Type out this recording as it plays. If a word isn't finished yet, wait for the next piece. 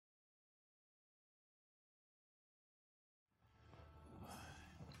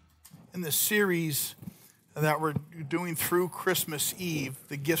in the series that we're doing through Christmas Eve,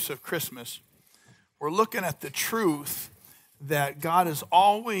 the gifts of Christmas, we're looking at the truth that God is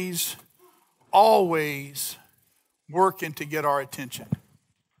always working to get our attention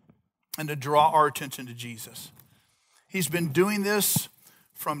and to draw our attention to Jesus. He's been doing this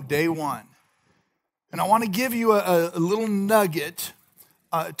from day one. And I want to give you a little nugget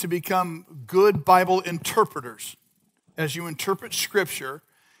to become good Bible interpreters as you interpret Scripture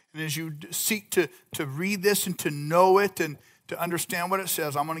and as you seek to read this and to know it and to understand what it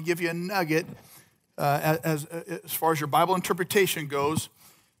says. I'm going to give you a nugget as far as your Bible interpretation goes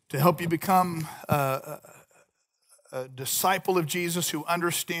to help you become a disciple of Jesus who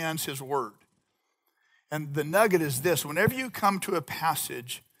understands his word. And the nugget is this: whenever you come to a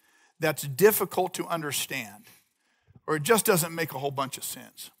passage that's difficult to understand, or it just doesn't make a whole bunch of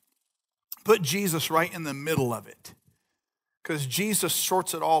sense, put Jesus right in the middle of it, because Jesus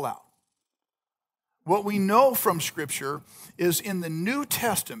sorts it all out. What we know from Scripture is in the New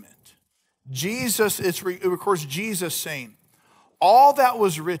Testament, it records Jesus saying, all that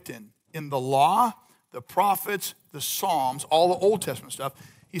was written in the law, the prophets, the Psalms, all the Old Testament stuff,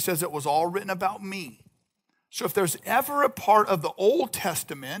 he says it was all written about me. So if there's ever a part of the Old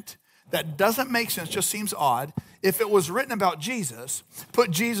Testament that doesn't make sense, just seems odd, if it was written about Jesus, put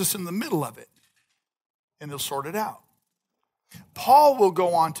Jesus in the middle of it, and he'll sort it out. Paul will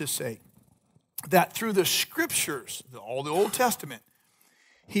go on to say that through the Scriptures, all the Old Testament,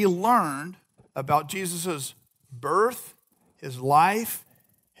 he learned about Jesus' birth, his life,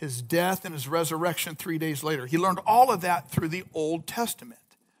 his death, and his resurrection 3 days later. He learned all of that through the Old Testament.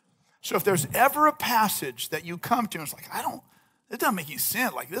 So if there's ever a passage that you come to and it's like, it doesn't make any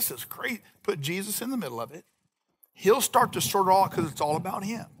sense, like this is great, put Jesus in the middle of it. He'll start to sort it all out because it's all about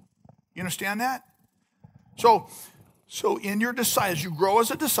him. You understand that? So in your disciple, as you grow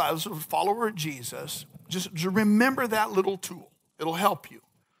as a disciple, as a follower of Jesus, just remember that little tool. It'll help you.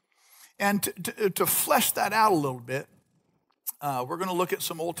 And to flesh that out a little bit, we're going to look at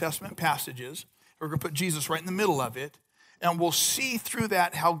some Old Testament passages. We're going to put Jesus right in the middle of it. And we'll see through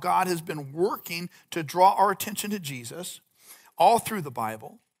that how God has been working to draw our attention to Jesus all through the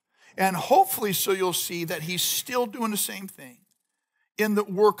Bible. And hopefully so you'll see that he's still doing the same thing in the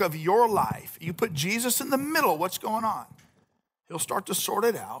work of your life. You put Jesus in the middle, what's going on? He'll start to sort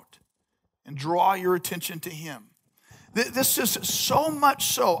it out and draw your attention to him. This is so much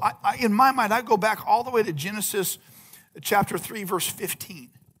so. In my mind, I go back all the way to Genesis chapter 3, verse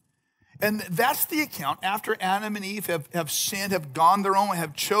 15. And that's the account after Adam and Eve have sinned, have gone their own,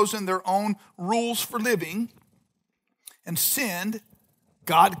 have chosen their own rules for living and sinned.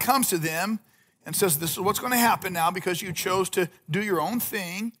 God comes to them and says, this is what's going to happen now because you chose to do your own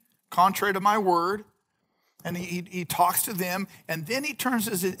thing, contrary to my word. And he talks to them, and then he turns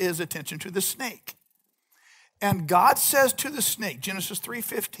his attention to the snake. And God says to the snake, Genesis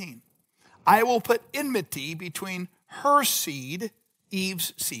 3:15, I will put enmity between her seed,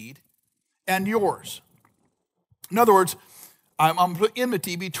 Eve's seed, and yours. In other words, I'm going to put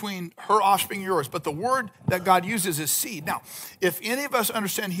enmity between her offspring and yours. But the word that God uses is seed. Now, if any of us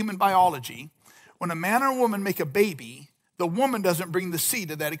understand human biology, when a man or a woman make a baby, the woman doesn't bring the seed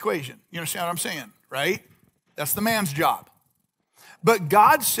to that equation. You understand what I'm saying, right? That's the man's job. But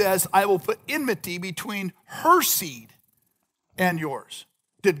God says, I will put enmity between her seed and yours.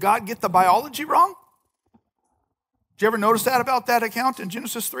 Did God get the biology wrong? Did you ever notice that about that account in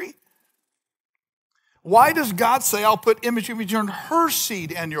Genesis 3? Why does God say, I'll put enmity between her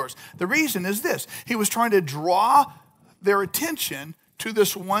seed and yours? The reason is this. He was trying to draw their attention to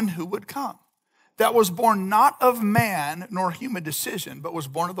this one who would come. That was born not of man nor human decision, but was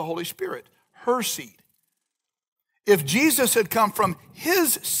born of the Holy Spirit, her seed. If Jesus had come from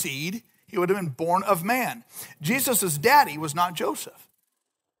his seed, he would have been born of man. Jesus' daddy was not Joseph.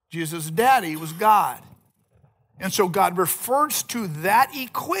 Jesus' daddy was God. And so God refers to that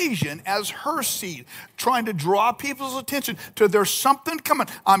equation as her seed, trying to draw people's attention to there's something coming.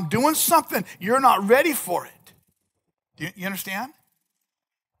 I'm doing something. You're not ready for it. You understand?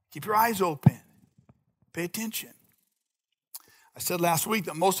 Keep your eyes open. Pay attention. I said last week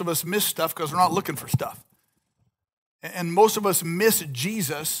that most of us miss stuff because we're not looking for stuff. And most of us miss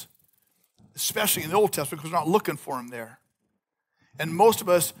Jesus, especially in the Old Testament, because we're not looking for him there. And most of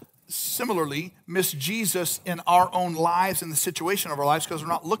us similarly miss Jesus in our own lives, in the situation of our lives, because we're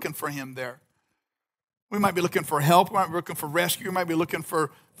not looking for him there. We might be looking for help, we might be looking for rescue, we might be looking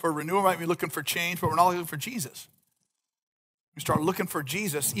for renewal, we might be looking for change, but we're not looking for Jesus. We start looking for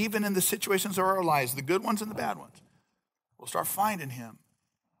Jesus, even in the situations of our lives, the good ones and the bad ones. We'll start finding him.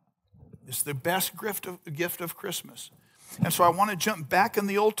 It's the best gift of Christmas. And so I want to jump back in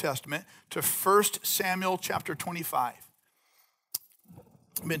the Old Testament to 1 Samuel chapter 25.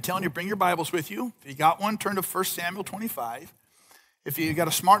 I've been telling you, bring your Bibles with you. If you got one, turn to 1 Samuel 25. If you got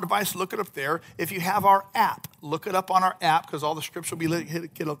a smart device, look it up there. If you have our app, look it up on our app, because all the scripture will be,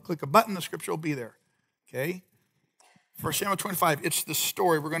 click a button, the scripture will be there. Okay? 1 Samuel 25, it's the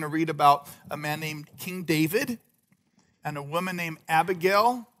story. We're going to read about a man named King David and a woman named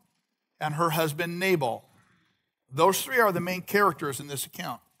Abigail and her husband Nabal. Those three are the main characters in this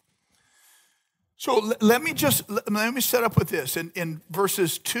account. So let me set up with this in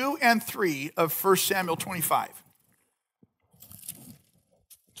verses 2 and 3 of 1 Samuel 25.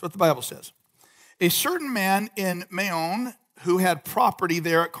 That's what the Bible says. A certain man in Maon who had property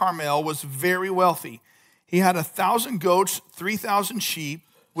there at Carmel was very wealthy. He had 1,000 goats, 3,000 sheep,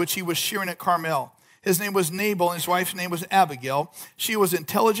 which he was shearing at Carmel. His name was Nabal, and his wife's name was Abigail. She was an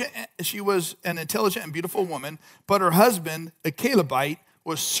intelligent and beautiful woman, but her husband, a Calebite,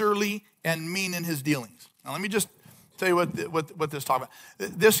 was surly and mean in his dealings. Now, let me just tell you what this talks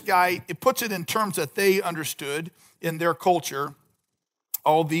about. This guy, it puts it in terms that they understood in their culture.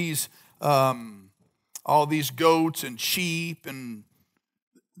 All these goats and sheep, and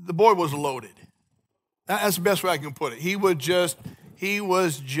the boy was loaded. That's the best way I can put it. He was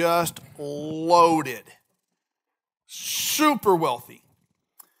just loaded. Super wealthy.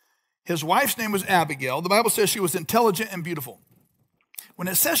 His wife's name was Abigail. The Bible says she was intelligent and beautiful. When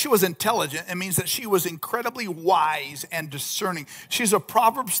it says she was intelligent, it means that she was incredibly wise and discerning. She's a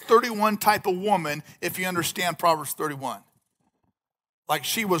Proverbs 31 type of woman, if you understand Proverbs 31. Like,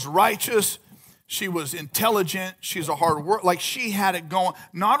 she was righteous, she was intelligent, she's a hard worker. Like, she had it going.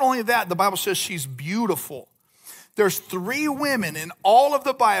 Not only that, the Bible says she's beautiful. There's 3 women in all of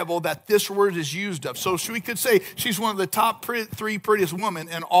the Bible that this word is used of. So we could say she's one of the top 3 prettiest women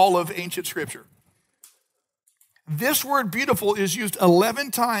in all of ancient Scripture. This word beautiful is used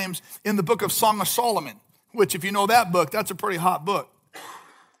 11 times in the book of Song of Solomon, which, if you know that book, that's a pretty hot book.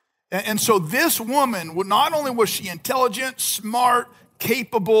 And so this woman, not only was she intelligent, smart,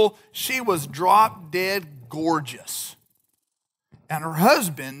 capable, she was drop dead gorgeous. And her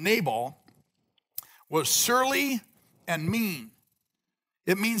husband, Nabal, was surly and mean.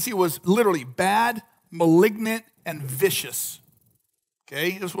 It means he was literally bad, malignant, and vicious.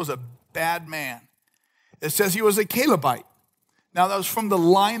 Okay, this was a bad man. It says he was a Calebite. Now, that was from the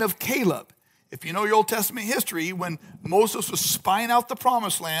line of Caleb. If you know your Old Testament history, when Moses was spying out the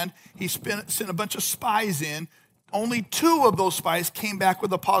promised land, he sent a bunch of spies in. Only 2 of those spies came back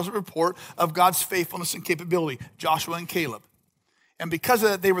with a positive report of God's faithfulness and capability, Joshua and Caleb. And because of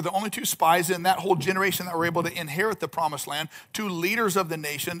that, they were the only 2 spies in that whole generation that were able to inherit the promised land, 2 leaders of the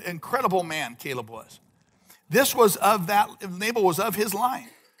nation. Incredible man Caleb was. This was of that, Nabal was of his line.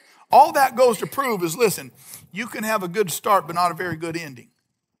 All that goes to prove is, listen, you can have a good start, but not a very good ending.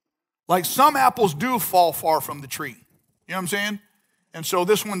 Like, some apples do fall far from the tree. You know what I'm saying? And so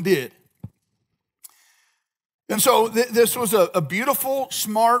this one did. And so this was a beautiful,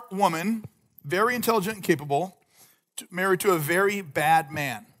 smart woman, very intelligent and capable, married to a very bad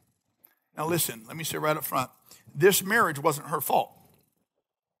man. Now listen, let me say right up front, this marriage wasn't her fault.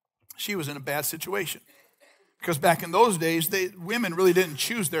 She was in a bad situation. Because back in those days, women really didn't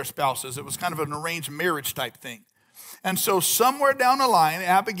choose their spouses. It was kind of an arranged marriage type thing. And so somewhere down the line,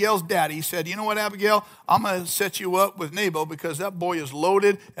 Abigail's daddy said, you know what, Abigail, I'm going to set you up with Nabal because that boy is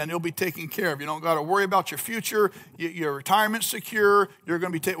loaded and he'll be taken care of. You don't got to worry about your future. Your retirement's secure. You're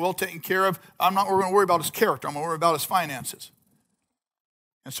going to be well taken care of. We're going to worry about his character. I'm going to worry about his finances.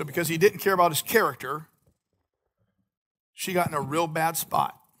 And so because he didn't care about his character, she got in a real bad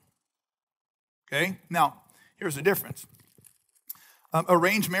spot. Okay? Now, here's the difference.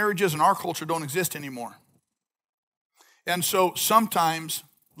 Arranged marriages in our culture don't exist anymore. And so sometimes,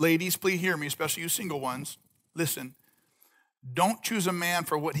 ladies, please hear me, especially you single ones, listen, don't choose a man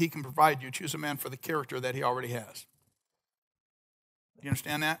for what he can provide you. Choose a man for the character that he already has. You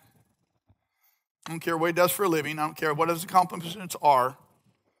understand that? I don't care what he does for a living. I don't care what his accomplishments are.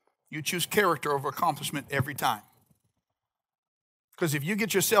 You choose character over accomplishment every time. Because if you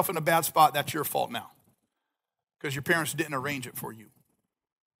get yourself in a bad spot, that's your fault now. Because your parents didn't arrange it for you.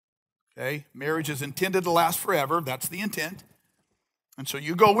 Okay? Marriage is intended to last forever. That's the intent. And so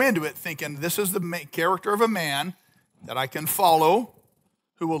you go into it thinking, this is the character of a man that I can follow,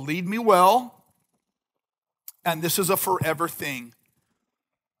 who will lead me well, and this is a forever thing.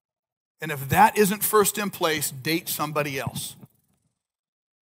 And if that isn't first in place, date somebody else.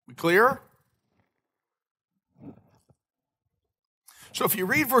 We clear? So if you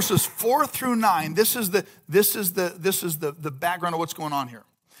read verses 4 through 9, this is the background of what's going on here.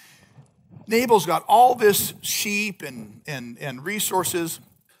 Nabal's got all this sheep and resources.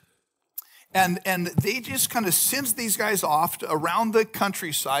 And they just kind of sends these guys off around the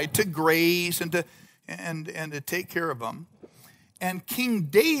countryside to graze and to take care of them. And King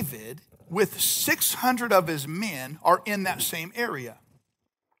David, with 600 of his men, are in that same area.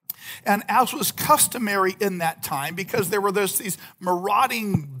 And as was customary in that time, because there were these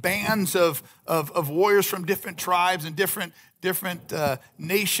marauding bands of warriors from different tribes and different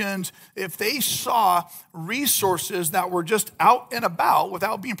nations, if they saw resources that were just out and about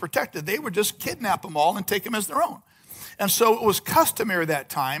without being protected, they would just kidnap them all and take them as their own. And so it was customary that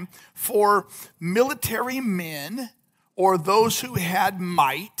time for military men or those who had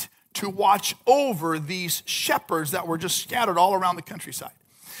might to watch over these shepherds that were just scattered all around the countryside.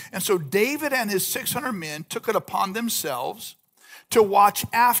 And so David and his 600 men took it upon themselves to watch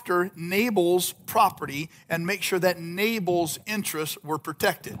after Nabal's property and make sure that Nabal's interests were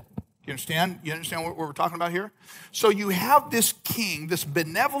protected. You understand? You understand what we're talking about here? So you have this king, this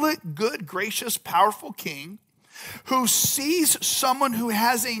benevolent, good, gracious, powerful king, who sees someone who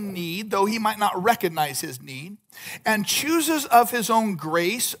has a need, though he might not recognize his need, and chooses of his own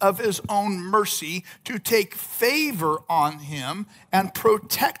grace, of his own mercy, to take favor on him and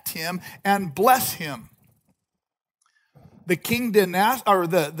protect him and bless him. The king didn't ask, or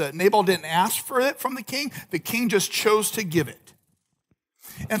the Nabal didn't ask for it from the king. The king just chose to give it.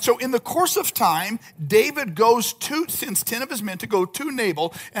 And so in the course of time, David sends 10 of his men to go to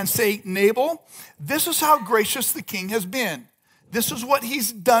Nabal and say, Nabal, this is how gracious the king has been. This is what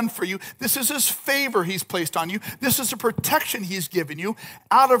he's done for you. This is his favor he's placed on you. This is a protection he's given you.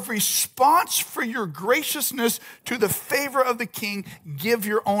 Out of response for your graciousness to the favor of the king, give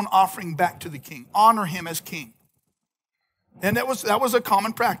your own offering back to the king. Honor him as king. And that was a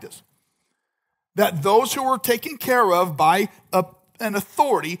common practice. That those who were taken care of by an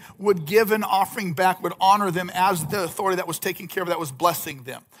authority would give an offering back, would honor them as the authority that was taking care of, that was blessing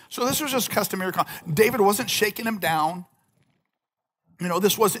them. So this was just customary. David wasn't shaking him down. You know,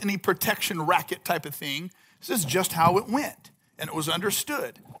 this wasn't any protection racket type of thing. This is just how it went, and it was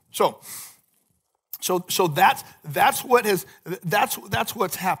understood. So that's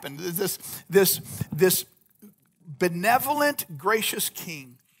what's happened. This benevolent, gracious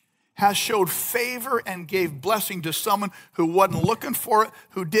king has showed favor and gave blessing to someone who wasn't looking for it,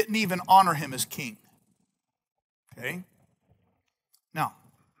 who didn't even honor him as king. Okay? Now,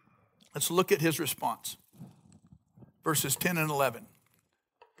 let's look at his response. Verses 10 and 11.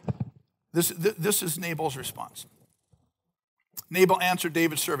 This is Nabal's response. Nabal answered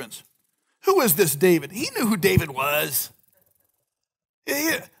David's servants, "Who is this David?" He knew who David was.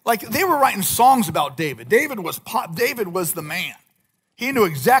 Like they were writing songs about David. David was the man. He knew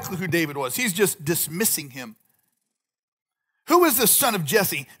exactly who David was. He's just dismissing him. Who is the son of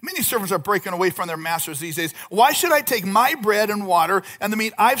Jesse? Many servants are breaking away from their masters these days. Why should I take my bread and water and the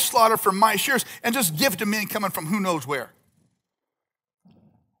meat I've slaughtered from my shears and just give to men coming from who knows where?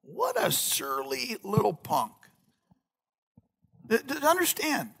 What a surly little punk.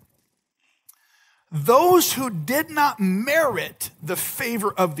 Understand, those who did not merit the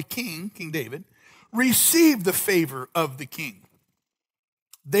favor of the king, King David, received the favor of the king.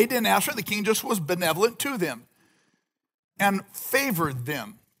 They didn't ask for it. The king just was benevolent to them and favored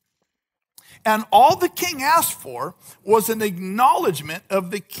them. And all the king asked for was an acknowledgement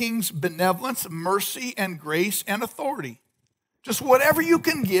of the king's benevolence, mercy, and grace and authority. Just whatever you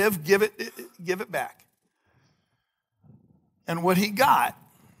can give it back. And what he got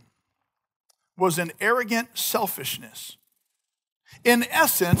was an arrogant selfishness. In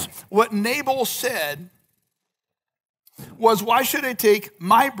essence, what Nabal said was, why should I take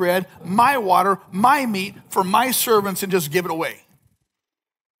my bread, my water, my meat for my servants and just give it away?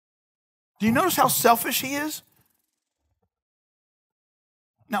 Do you notice how selfish he is?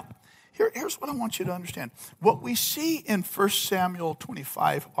 Now, here's what I want you to understand. What we see in 1 Samuel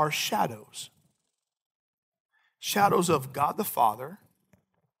 25 are shadows. Shadows of God the Father,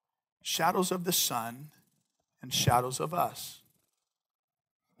 shadows of the Son, and shadows of us.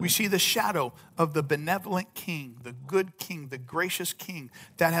 We see the shadow of the benevolent king, the good king, the gracious king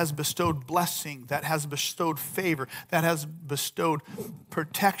that has bestowed blessing, that has bestowed favor, that has bestowed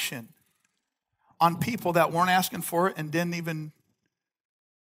protection on people that weren't asking for it and didn't even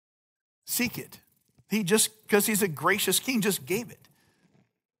seek it. He just, because he's a gracious king, just gave it.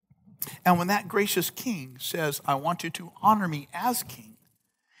 And when that gracious king says, I want you to honor me as king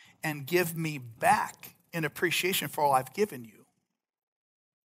and give me back in appreciation for all I've given you,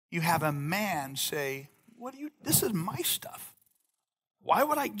 you have a man say, this is my stuff. Why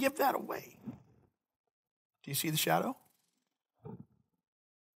would I give that away? Do you see the shadow?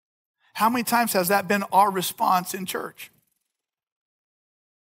 How many times has that been our response in church?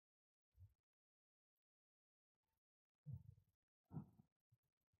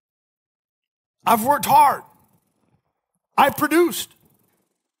 I've worked hard. I've produced.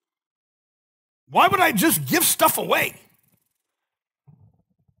 Why would I just give stuff away?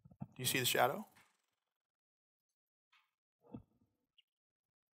 Do you see the shadow?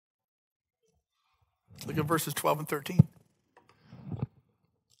 Look at verses 12 and 13.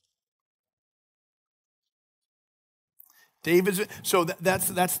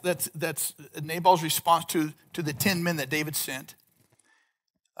 That's Nabal's response to the 10 men that David sent.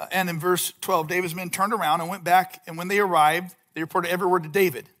 And in verse 12, David's men turned around and went back, and when they arrived, they reported every word to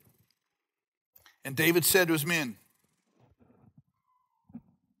David. And David said to his men,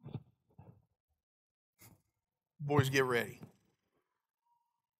 boys, get ready.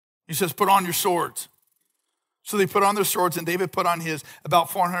 He says, put on your swords. So they put on their swords, and David put on his.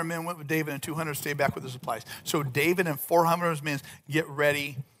 About 400 men went with David, and 200 stayed back with the supplies. So David and 400 of his men get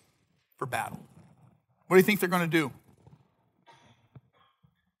ready for battle. What do you think they're going to do?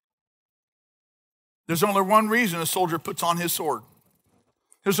 There's only one reason a soldier puts on his sword.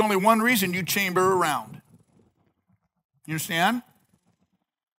 There's only one reason you chamber around. You understand?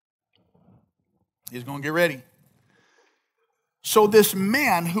 He's going to get ready. So this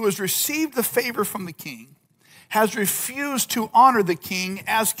man who has received the favor from the king has refused to honor the king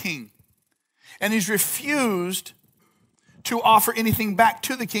as king. And he's refused to offer anything back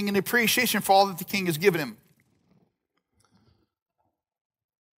to the king in appreciation for all that the king has given him.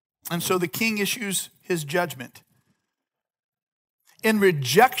 And so the king issues his judgment. In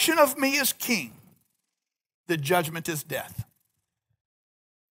rejection of me as king, the judgment is death. That's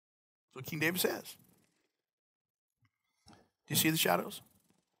what King David says. Do you see the shadows?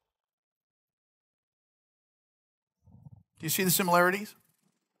 Do you see the similarities?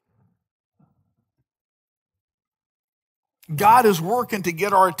 God is working to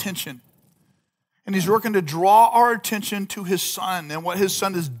get our attention. And he's working to draw our attention to his son and what his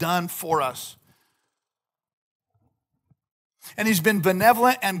son has done for us. And he's been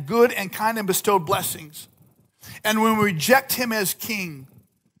benevolent and good and kind and bestowed blessings. And when we reject him as king,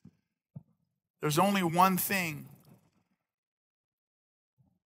 there's only one thing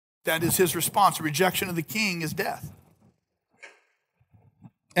that is his response. The rejection of the king is death.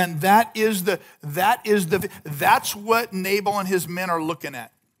 And that's what Nabal and his men are looking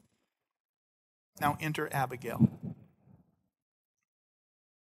at. Now enter Abigail.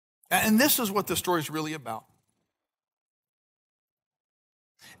 And this is what the story is really about.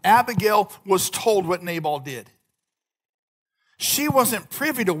 Abigail was told what Nabal did. She wasn't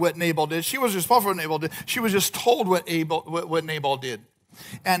privy to what Nabal did. She was responsible for what Nabal did. She was just told what Nabal did.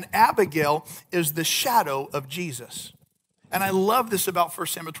 And Abigail is the shadow of Jesus. And I love this about 1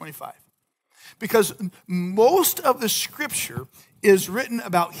 Samuel 25. Because most of the scripture is written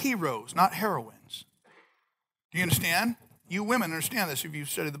about heroes, not heroines. Do you understand? You women understand this if you've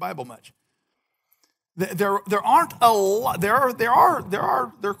studied the Bible much. There aren't a lot. There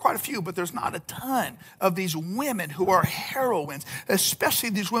are quite a few, but there's not a ton of these women who are heroines, especially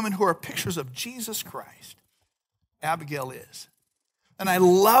these women who are pictures of Jesus Christ. Abigail is. And I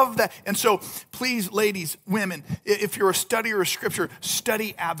love that. And so please, ladies, women, if you're a studier of scripture,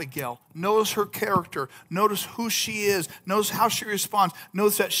 study Abigail. Notice her character. Notice who she is. Notice how she responds.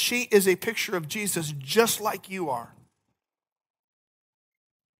 Notice that she is a picture of Jesus just like you are.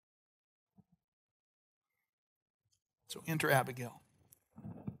 So enter Abigail.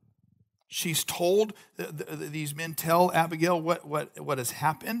 She's told, these men tell Abigail what has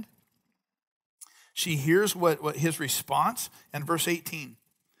happened. She hears what his response. And verse 18,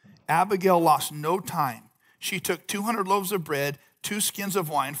 Abigail lost no time. She took 200 loaves of bread, 2 skins of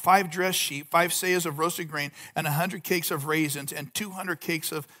wine, 5 dressed sheep, 5 seahs of roasted grain, and 100 cakes of raisins, and 200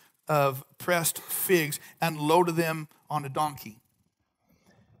 cakes of pressed figs, and loaded them on a donkey.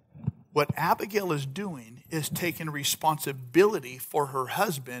 What Abigail is doing is taking responsibility for her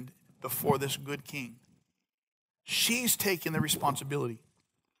husband before this good king. She's taking the responsibility.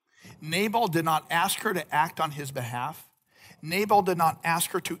 Nabal did not ask her to act on his behalf. Nabal did not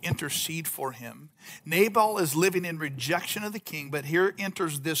ask her to intercede for him. Nabal is living in rejection of the king, but here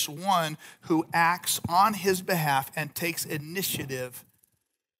enters this one who acts on his behalf and takes initiative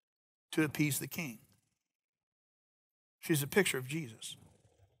to appease the king. She's a picture of Jesus.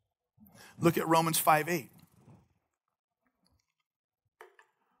 Look at Romans 5:8.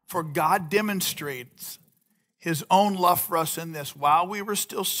 For God demonstrates his own love for us in this: while we were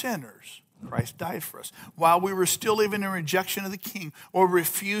still sinners, Christ died for us. While we were still living in rejection of the king, or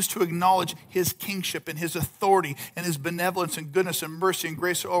refused to acknowledge his kingship and his authority and his benevolence and goodness and mercy and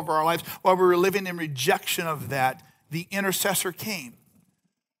grace over our lives, while we were living in rejection of that, the intercessor came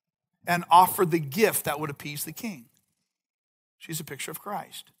and offered the gift that would appease the king. She's a picture of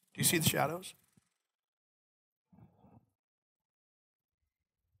Christ. Do you see the shadows?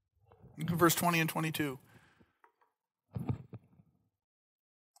 Look at verse 20 and 22.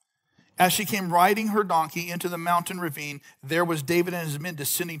 As she came riding her donkey into the mountain ravine, there was David and his men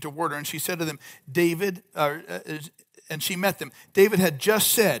descending toward her. And she said to them, and she met them. David just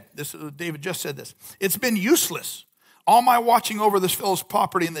said this. It's been useless, all my watching over this fellow's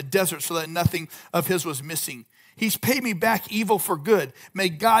property in the desert so that nothing of his was missing. He's paid me back evil for good. May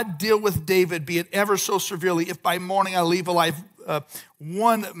God deal with David, be it ever so severely, if by morning I leave alive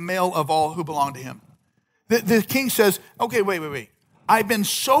one male of all who belong to him. The king says, okay, wait. I've been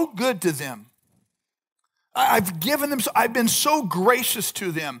so good to them. I've given them, I've been so gracious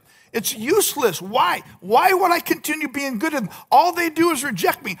to them. It's useless. Why? Why would I continue being good to them? All they do is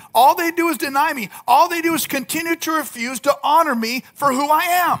reject me. All they do is deny me. All they do is continue to refuse to honor me for who I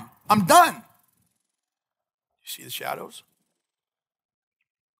am. I'm done. You see the shadows?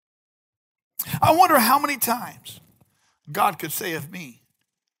 I wonder how many times God could say of me,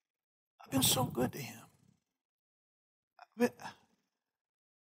 I've been so good to him.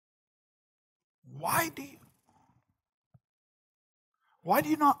 Why do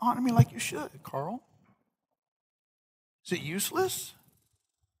you not honor me like you should, Carl? Is it useless?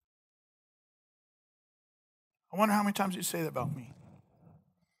 I wonder how many times he'd say that about me.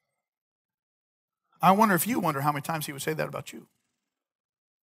 I wonder if you wonder how many times he would say that about you.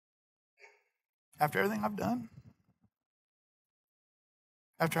 After everything I've done?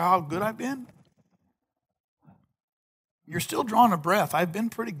 After how good I've been? You're still drawing a breath. I've been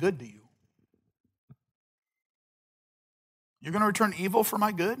pretty good to you. You're going to return evil for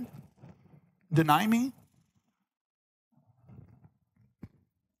my good? Deny me?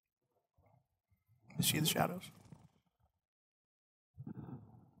 You see the shadows?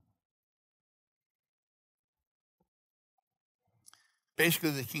 Basically,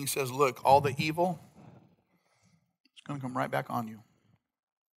 the king says, look, all the evil is going to come right back on you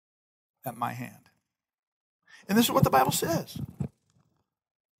at my hand. And this is what the Bible says.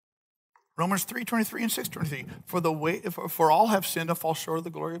 Romans 3:23 and 6:23. For all have sinned and fall short of the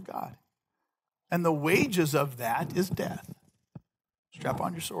glory of God. And the wages of that is death. Strap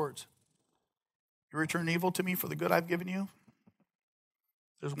on your swords. You return evil to me for the good I've given you.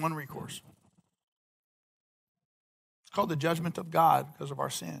 There's one recourse. It's called the judgment of God because of our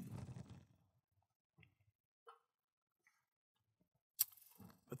sin.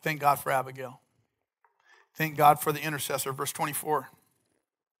 But thank God for Abigail. Thank God for the intercessor. Verse 24.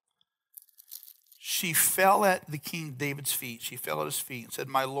 She fell at the king David's feet. She fell at his feet and said,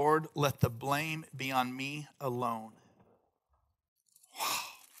 my Lord, let the blame be on me alone. Wow.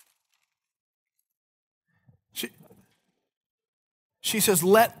 She says,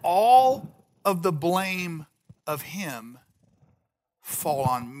 let all of the blame of him fall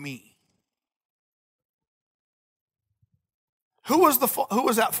on me. Who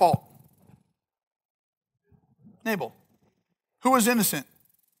was at fault? Nabal. Who was innocent?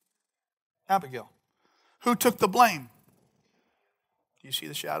 Abigail. Who took the blame? Do you see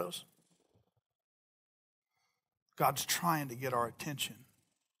the shadows? God's trying to get our attention.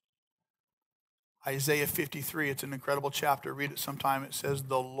 Isaiah 53, it's an incredible chapter. Read it sometime. It says,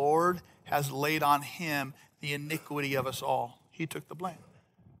 the Lord has laid on him the iniquity of us all. He took the blame.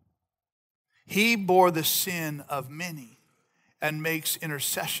 He bore the sin of many and makes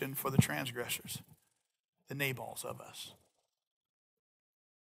intercession for the transgressors, the Nabals of us.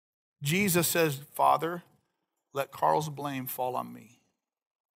 Jesus says, Father, let Carl's blame fall on me.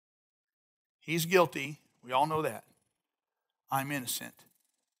 He's guilty. We all know that. I'm innocent.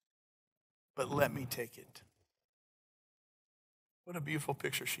 But let me take it. What a beautiful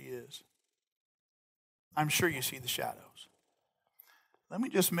picture she is. I'm sure you see the shadows. Let me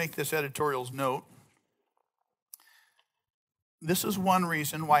just make this editorial's note. This is one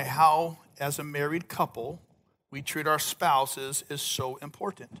reason why how, as a married couple, we treat our spouses is so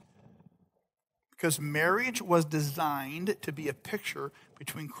important. Because marriage was designed to be a picture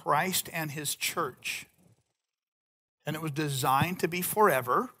between Christ and his church. And it was designed to be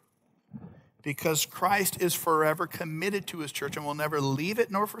forever because Christ is forever committed to his church and will never leave it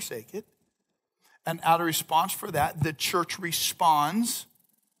nor forsake it. And out of response for that, the church responds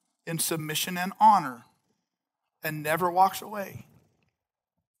in submission and honor and never walks away.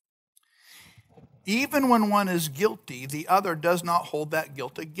 Even when one is guilty, the other does not hold that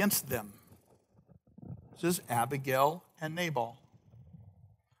guilt against them. is Abigail and Nabal.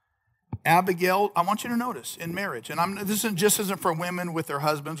 Abigail, I want you to notice, in marriage, and this isn't for women with their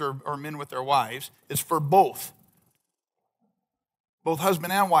husbands or men with their wives. It's for both. Both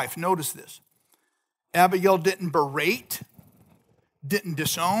husband and wife. Notice this. Abigail didn't berate, didn't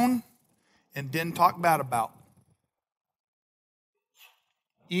disown, and didn't talk bad about.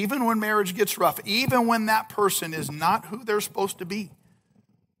 Even when marriage gets rough, even when that person is not who they're supposed to be,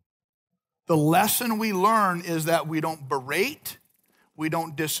 the lesson we learn is that we don't berate, we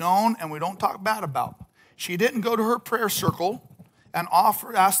don't disown, and we don't talk bad about. She didn't go to her prayer circle and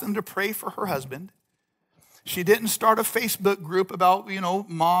ask them to pray for her husband. She didn't start a Facebook group about,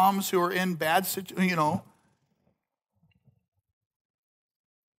 moms who are in bad situations,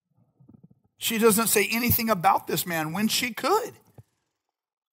 She doesn't say anything about this man when she could.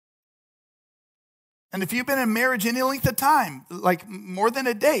 And if you've been in marriage any length of time, like more than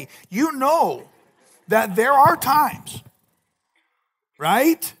a day, you know that there are times,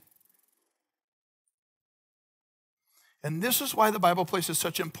 right? And this is why the Bible places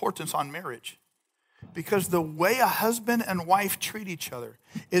such importance on marriage. Because the way a husband and wife treat each other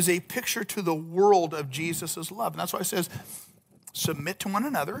is a picture to the world of Jesus' love. And that's why it says, submit to one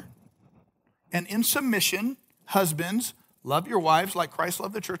another. And in submission, husbands, love your wives like Christ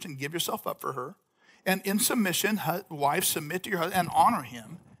loved the church and give yourself up for her. And in submission, wives, submit to your husband and honor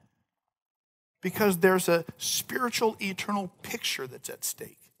him. Because there's a spiritual, eternal picture that's at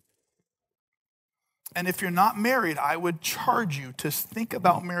stake. And if you're not married, I would charge you to think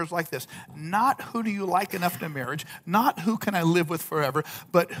about marriage like this. Not who do you like enough in marriage, not who can I live with forever,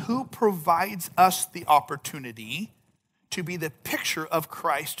 but who provides us the opportunity to be the picture of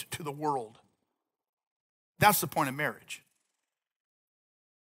Christ to the world. That's the point of marriage.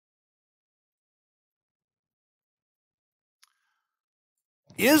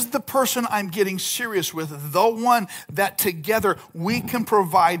 Is the person I'm getting serious with the one that together we can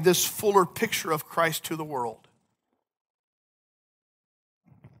provide this fuller picture of Christ to the world?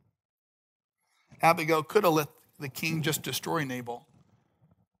 Abigail could have let the king just destroy Nabal.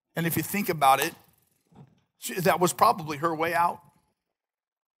 And if you think about it, that was probably her way out.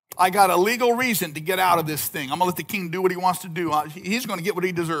 I got a legal reason to get out of this thing. I'm going to let the king do what he wants to do. He's going to get what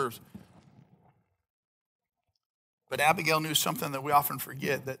he deserves. But Abigail knew something that we often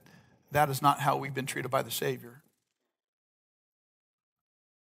forget, that is not how we've been treated by the Savior.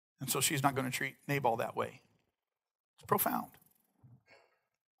 And so she's not going to treat Nabal that way. It's profound.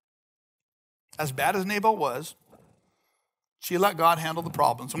 As bad as Nabal was, she let God handle the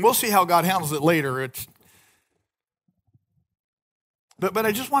problems. And we'll see how God handles it later. But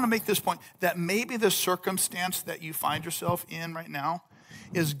I just want to make this point, that maybe the circumstance that you find yourself in right now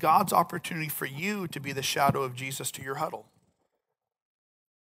is God's opportunity for you to be the shadow of Jesus to your huddle.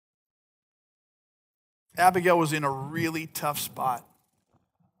 Abigail was in a really tough spot.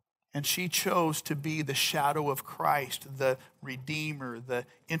 And she chose to be the shadow of Christ, the Redeemer, the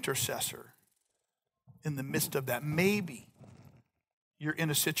intercessor. In the midst of that, maybe you're in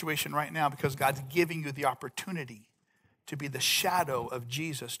a situation right now because God's giving you the opportunity to be the shadow of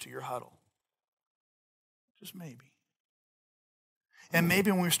Jesus to your huddle. Just maybe. And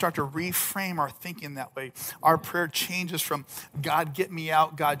maybe when we start to reframe our thinking that way, our prayer changes from God get me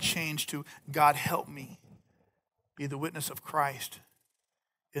out, God change, to God help me be the witness of Christ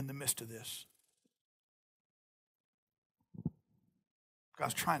in the midst of this.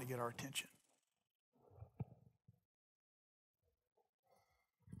 God's trying to get our attention.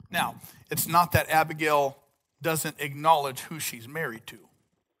 Now, it's not that Abigail doesn't acknowledge who she's married to.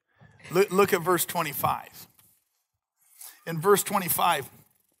 Look at verse 25. In verse 25,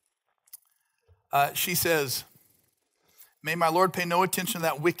 she says, may my Lord pay no attention to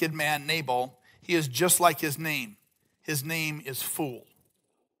that wicked man Nabal. He is just like his name. His name is fool.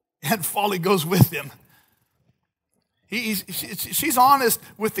 And folly goes with him. She's honest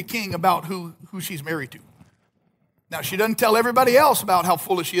with the king about who she's married to. Now, she doesn't tell everybody else about how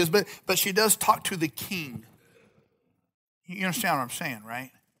foolish she is, but she does talk to the king. You understand what I'm saying,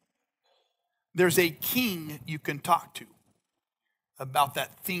 right? There's a king you can talk to about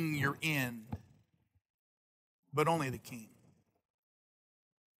that thing you're in, but only the king.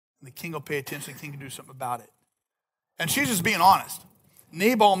 And the king will pay attention, the king can do something about it. And she's just being honest.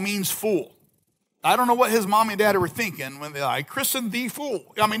 Nabal means fool. I don't know what his mom and daddy were thinking when they I christened thee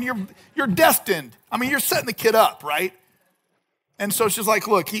fool. I mean, you're destined. I mean, you're setting the kid up, right? And so she's like,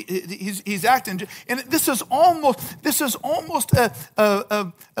 look, he's acting, and this is almost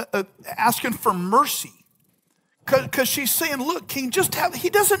asking for mercy, because she's saying, look, king, he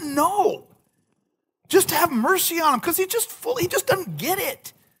doesn't know, just have mercy on him, because he just doesn't get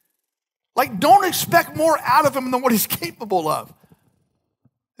it. Like, don't expect more out of him than what he's capable of.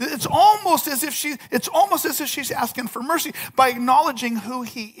 It's almost as if she's asking for mercy by acknowledging who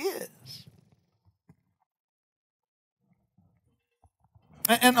he is.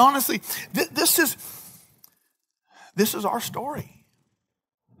 And honestly, this is our story.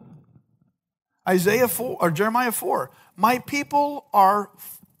 Isaiah 4 or Jeremiah 4. My people are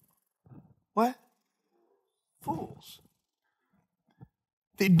what? Fools.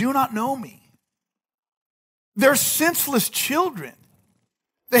 They do not know me. They're senseless children.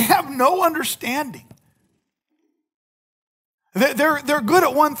 They have no understanding. They're good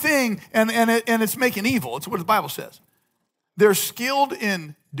at one thing, and it's making evil. It's what the Bible says. They're skilled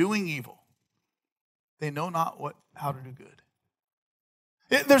in doing evil. They know not how to do good.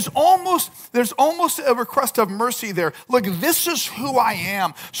 There's almost a request of mercy there. Look, this is who I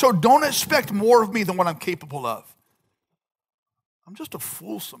am, so don't expect more of me than what I'm capable of. I'm just a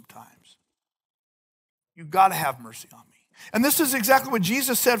fool sometimes. You've got to have mercy on me. And this is exactly what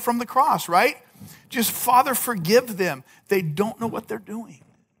Jesus said from the cross, right? Just, Father, forgive them. They don't know what they're doing.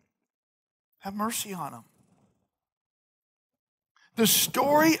 Have mercy on them. The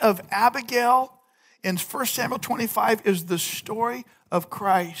story of Abigail in 1 Samuel 25 is the story of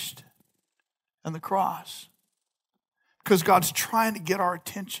Christ and the cross. Because God's trying to get our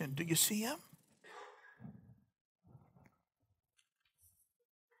attention. Do you see him?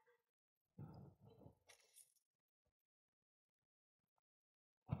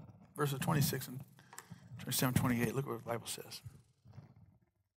 Verses 26 and 27, 28. Look what the Bible says.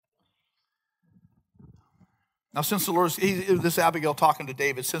 Now, since the Lord, this Abigail talking to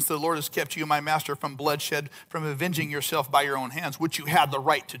David, since the Lord has kept you, my master, from bloodshed, from avenging yourself by your own hands, which you had the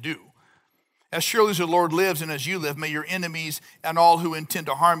right to do. As surely as the Lord lives and as you live, may your enemies and all who intend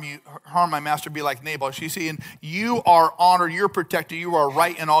to harm my master be like Nabal. You see, and you are honored, you're protected, you are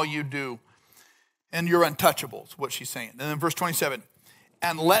right in all you do. And you're untouchable, is what she's saying. And then verse 27.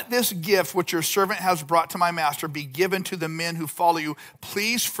 And let this gift which your servant has brought to my master be given to the men who follow you.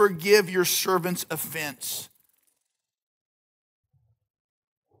 Please forgive your servant's offense.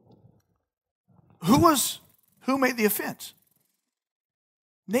 Who made the offense?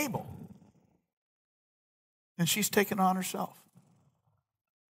 Nabal. And she's taken it on herself.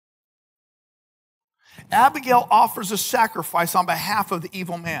 Abigail offers a sacrifice on behalf of the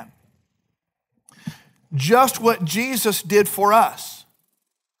evil man. Just what Jesus did for us.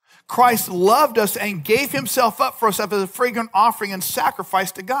 Christ loved us and gave himself up for us as a fragrant offering and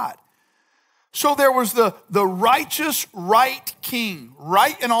sacrifice to God. So there was the righteous, right king,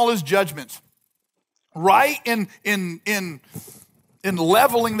 right in all his judgments, right in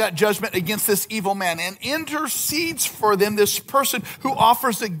leveling that judgment against this evil man, and intercedes for them, this person who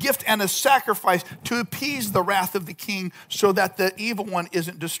offers a gift and a sacrifice to appease the wrath of the king so that the evil one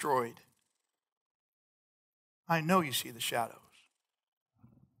isn't destroyed. I know you see the shadows.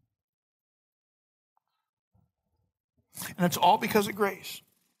 And it's all because of grace.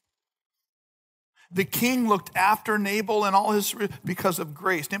 The king looked after Nabal and all his because of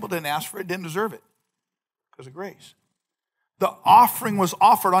grace. Nabal didn't ask for it, didn't deserve it. Because of grace. The offering was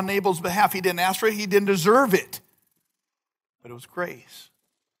offered on Nabal's behalf. He didn't ask for it, he didn't deserve it. But it was grace.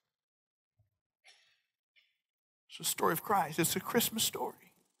 It's the story of Christ. It's a Christmas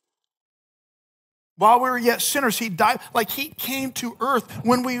story. While we were yet sinners, he died. Like he came to earth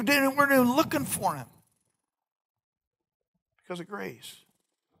when we weren't even looking for him. Because of grace.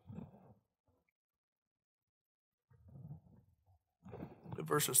 Look at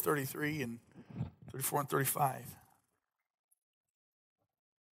verses 33 and 34 and 35.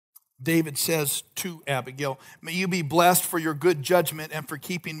 David says to Abigail, may you be blessed for your good judgment and for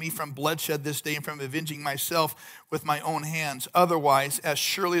keeping me from bloodshed this day and from avenging myself with my own hands. Otherwise, as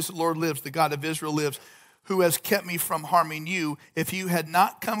surely as the Lord lives, the God of Israel lives, who has kept me from harming you, if you had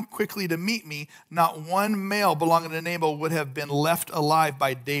not come quickly to meet me, not one male belonging to Nabal would have been left alive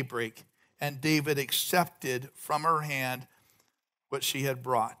by daybreak. And David accepted from her hand what she had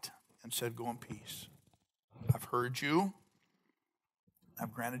brought and said, go in peace. I've heard you.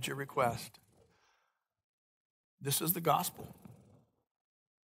 I've granted your request. This is the gospel.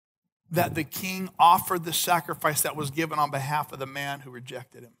 That the king offered the sacrifice that was given on behalf of the man who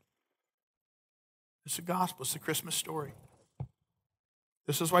rejected him. It's the gospel. It's the Christmas story.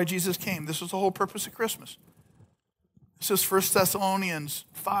 This is why Jesus came. This is the whole purpose of Christmas. This is 1 Thessalonians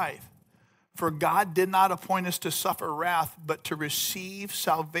 5. For God did not appoint us to suffer wrath, but to receive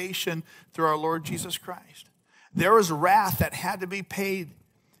salvation through our Lord Jesus Christ. There was wrath that had to be paid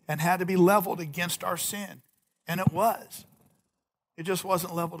and had to be leveled against our sin. And it was. It just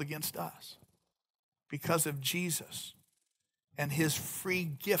wasn't leveled against us. Because of Jesus. and his free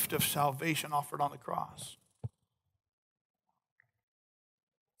gift of salvation offered on the cross.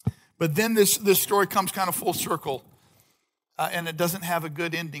 But then this story comes kind of full circle, and it doesn't have a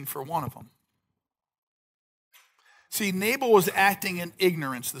good ending for one of them. See, Nabal was acting in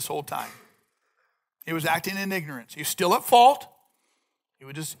ignorance this whole time. He was acting in ignorance. He was still at fault. He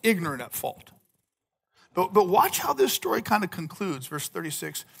was just ignorant at fault. But watch how this story kind of concludes, verse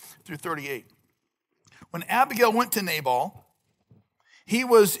 36 through 38. When Abigail went to Nabal, he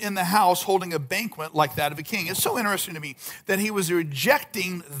was in the house holding a banquet like that of a king. It's so interesting to me that he was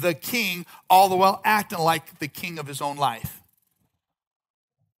rejecting the king, all the while acting like the king of his own life.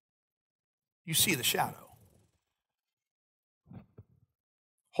 You see the shadow.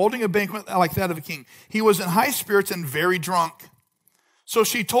 Holding a banquet like that of a king. He was in high spirits and very drunk. So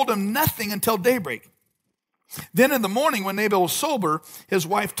she told him nothing until daybreak. Then in the morning, when Nabal was sober, his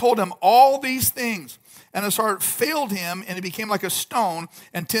wife told him all these things. And his heart failed him, and he became like a stone.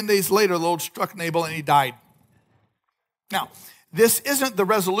 And 10 days later, the Lord struck Nabal, and he died. Now, this isn't the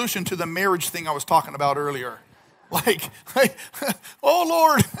resolution to the marriage thing I was talking about earlier. Like oh,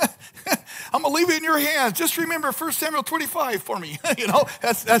 Lord, I'm going to leave it in your hands. Just remember 1 Samuel 25 for me. You know,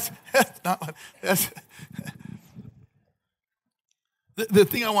 that's not what, that's. The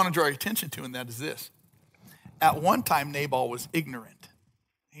thing I want to draw your attention to in that is this. At one time, Nabal was ignorant.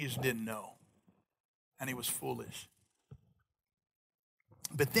 He just didn't know. And he was foolish.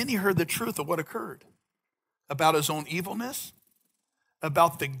 But then he heard the truth of what occurred. About his own evilness.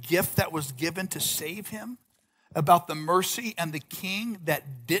 About the gift that was given to save him. About the mercy and the king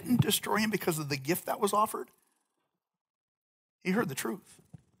that didn't destroy him because of the gift that was offered. He heard the truth.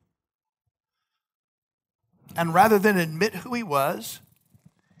 And rather than admit who he was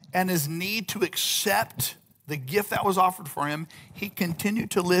and his need to accept the gift that was offered for him, he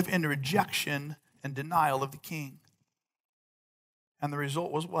continued to live in rejection and denial of the king. And the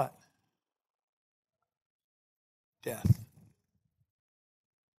result was what? Death.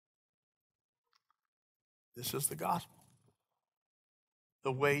 This is the gospel.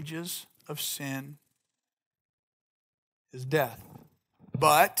 The wages of sin is death.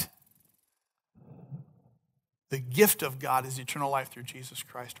 But the gift of God is eternal life through Jesus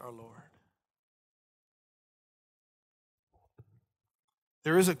Christ our Lord.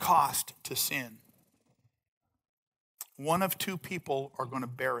 There is a cost to sin. One of two people are going to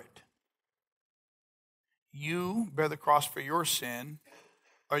bear it. You bear the cross for your sin,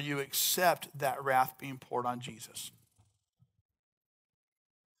 or you accept that wrath being poured on Jesus.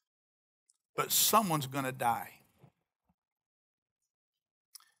 But someone's going to die.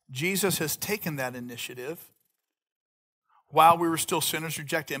 Jesus has taken that initiative. While we were still sinners,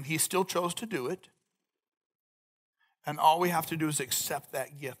 reject him, he still chose to do it. And all we have to do is accept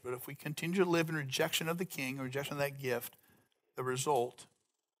that gift. But if we continue to live in rejection of the king, or rejection of that gift, the result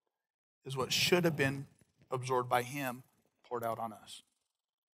is what should have been absorbed by him, poured out on us.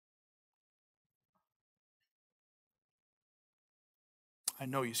 I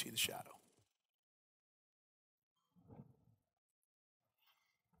know you see the shadow.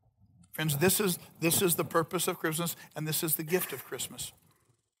 Friends, this is the purpose of Christmas, and this is the gift of Christmas.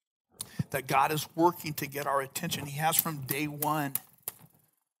 That God is working to get our attention. He has from day one.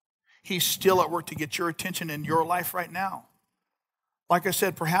 He's still at work to get your attention in your life right now. Like I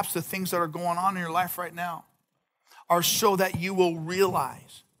said, perhaps the things that are going on in your life right now are so that you will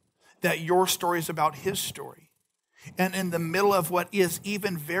realize that your story is about his story. And in the middle of what is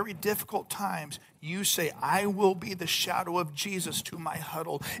even very difficult times, you say, I will be the shadow of Jesus to my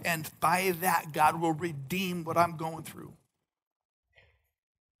huddle. And by that, God will redeem what I'm going through.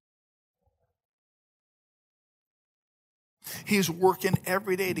 He's working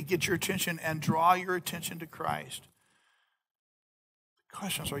every day to get your attention and draw your attention to Christ. The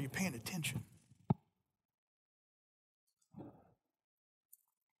question is, are you paying attention?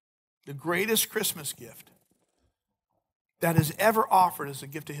 The greatest Christmas gift that is ever offered is the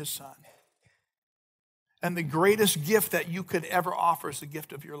gift of his son. And the greatest gift that you could ever offer is the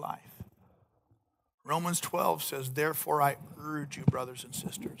gift of your life. Romans 12 says, therefore I urge you, brothers and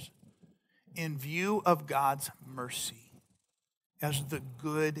sisters, in view of God's mercy, as the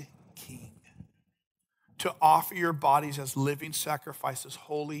good king, to offer your bodies as living sacrifices,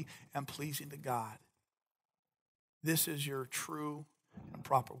 holy and pleasing to God. This is your true and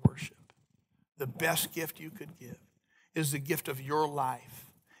proper worship. The best gift you could give is the gift of your life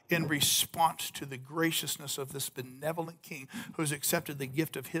in response to the graciousness of this benevolent king who has accepted the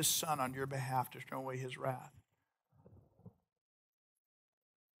gift of his son on your behalf to turn away his wrath.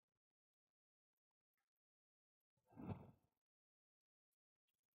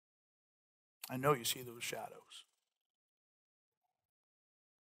 I know you see those shadows.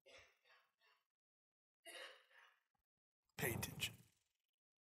 Pay attention.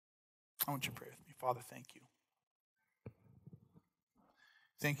 I want you to pray with me. Father, thank you.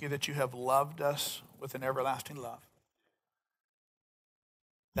 Thank you that you have loved us with an everlasting love.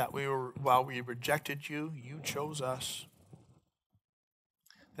 That while we rejected you, you chose us.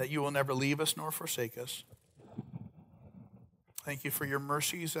 That you will never leave us nor forsake us. Thank you for your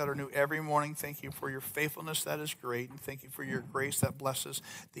mercies that are new every morning. Thank you for your faithfulness that is great. And thank you for your grace that blesses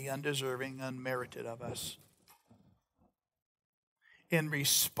the undeserving, unmerited of us. In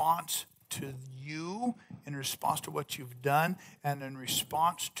response to you, in response to what you've done, and in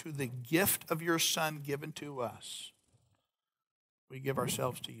response to the gift of your Son given to us, we give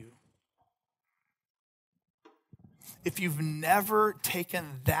ourselves to you. If you've never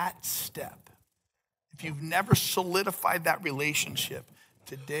taken that step, if you've never solidified that relationship,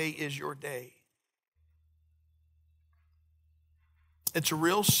 today is your day. It's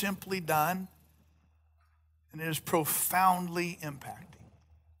real simply done, and it is profoundly impacting.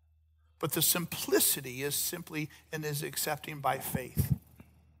 But the simplicity is simply and is accepting by faith.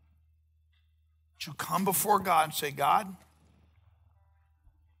 You come before God and say, God,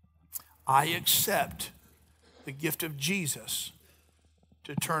 I accept the gift of Jesus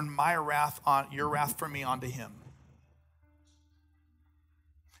to turn my wrath on your wrath for me onto him.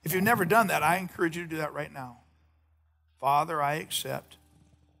 If you've never done that, I encourage you to do that right now. Father, I accept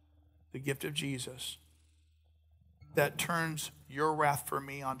the gift of Jesus that turns your wrath for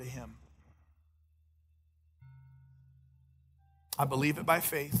me onto him. I believe it by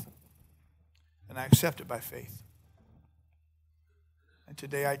faith, and I accept it by faith. And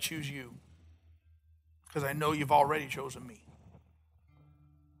today I choose you because I know you've already chosen me.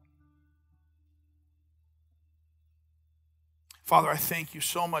 Father, I thank you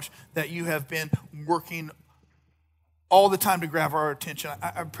so much that you have been working all the time to grab our attention.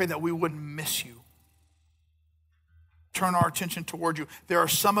 I pray that we wouldn't miss you. Turn our attention toward you. There are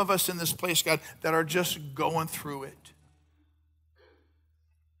some of us in this place, God, that are just going through it.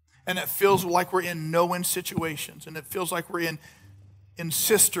 And it feels like we're in no-win situations. And it feels like we're in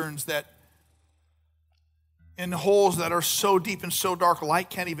cisterns in holes that are so deep and so dark, light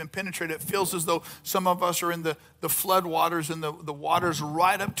can't even penetrate. It feels as though some of us are in the flood waters and the waters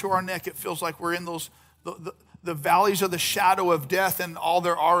right up to our neck. It feels like we're in those the valleys of the shadow of death, and all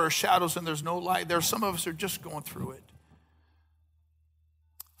there are shadows and there's no light. There's some of us are just going through it.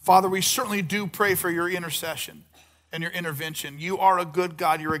 Father, we certainly do pray for your intercession and your intervention. You are a good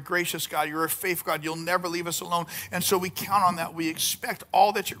God. You're a gracious God. You're a faithful God. You'll never leave us alone. And so we count on that. We expect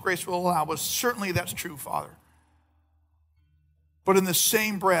all that your grace will allow us. Certainly that's true, Father. But in the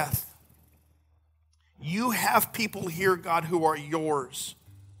same breath, you have people here, God, who are yours.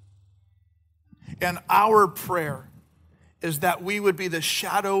 And our prayer is that we would be the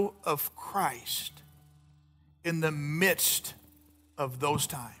shadow of Christ in the midst of those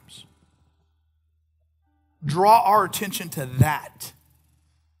times. Draw our attention to that.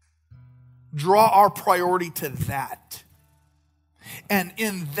 Draw our priority to that. And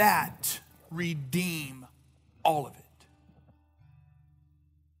in that, redeem all of it.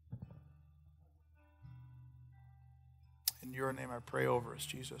 In your name I pray over us,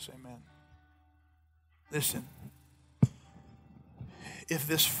 Jesus. Amen. Listen, if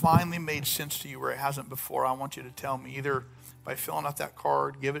this finally made sense to you where it hasn't before, I want you to tell me, either by filling out that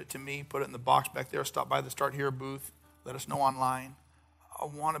card, give it to me, put it in the box back there, stop by the Start Here booth, let us know online. I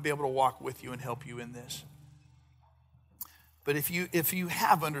want to be able to walk with you and help you in this. But if you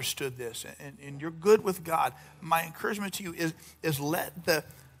have understood this and you're good with God, my encouragement to you is let the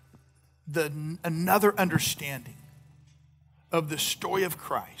another understanding of the story of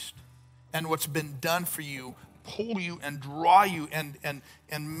Christ and what's been done for you pull you and draw you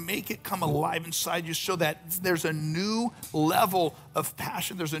and make it come alive inside you, so that there's a new level of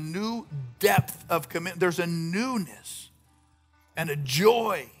passion, there's a new depth of commitment, there's a newness and a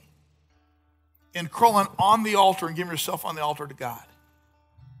joy in crawling on the altar and giving yourself on the altar to God.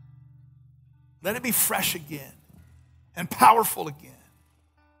 Let it be fresh again and powerful again.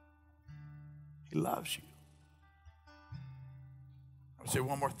 He loves you. I would say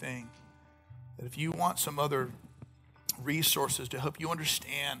one more thing. That if you want some other resources to help you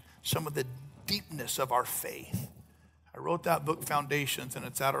understand some of the deepness of our faith, I wrote that book, Foundations, and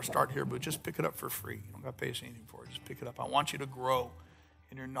it's at our Start Here booth. Just pick it up for free. You don't got to pay us anything for it. Just pick it up. I want you to grow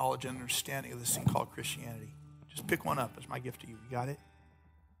in your knowledge and understanding of this thing called Christianity. Just pick one up as my gift to you. You got it?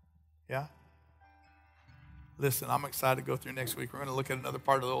 Yeah? Listen, I'm excited to go through next week. We're going to look at another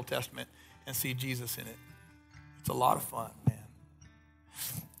part of the Old Testament and see Jesus in it. It's a lot of fun, man.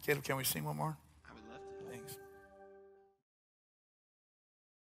 Caleb, can we sing one more?